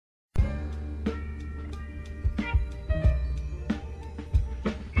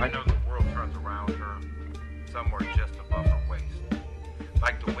somewhere just above her waist,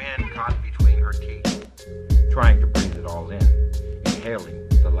 like the wind caught between her teeth, trying to breathe it all in, inhaling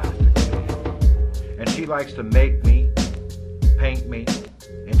the last exhale. And she likes to make me, paint me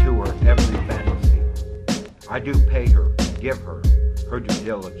into her every fantasy. I do pay her, give her due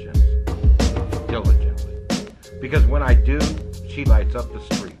diligence, diligently. Because when I do, she lights up the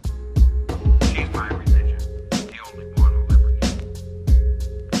street. She's my religion, the only one I'll ever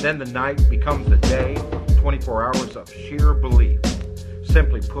need. Then the night becomes the day, 24 hours of sheer belief.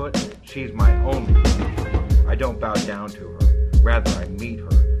 Simply put, she's my only religion. I don't bow down to her, rather I meet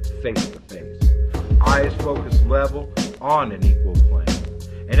her face to face. Eyes focused level on an equal plane.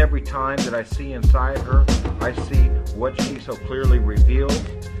 And every time that I see inside her, I see what she so clearly reveals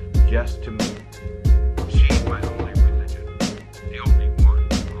just to me. She's my only religion, the only one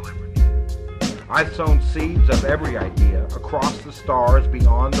I'll ever need. I've sown seeds of every idea across the stars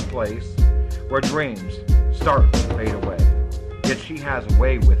beyond the place where dreams start to fade away. Yet she has a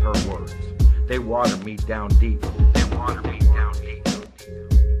way with her words. They water me down deep. They water me down deep.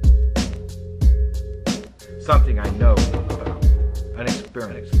 Something I know about. An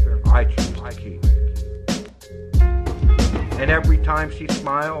experience I choose to keep. And every time she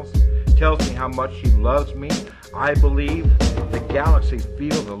smiles, tells me how much she loves me, I believe the galaxy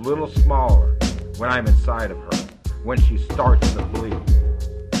feels a little smaller when I'm inside of her, when she starts to bleed.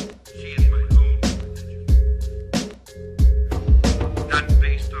 She is my own religion. Not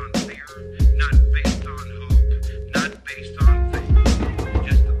based on fear, not based on hope, not based on faith.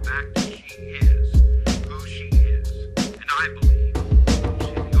 Just the fact that she is who she is. And I believe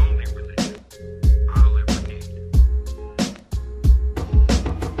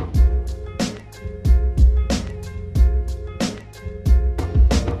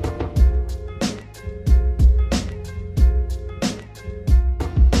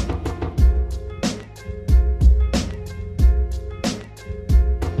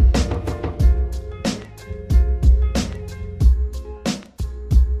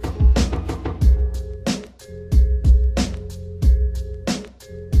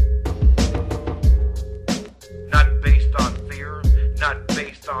not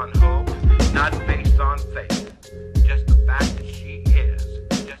based on hope, not based on faith. Just the fact that she is,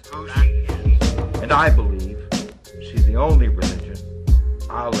 just who she is. And I believe she's the only religion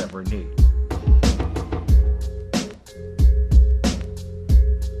I'll ever need.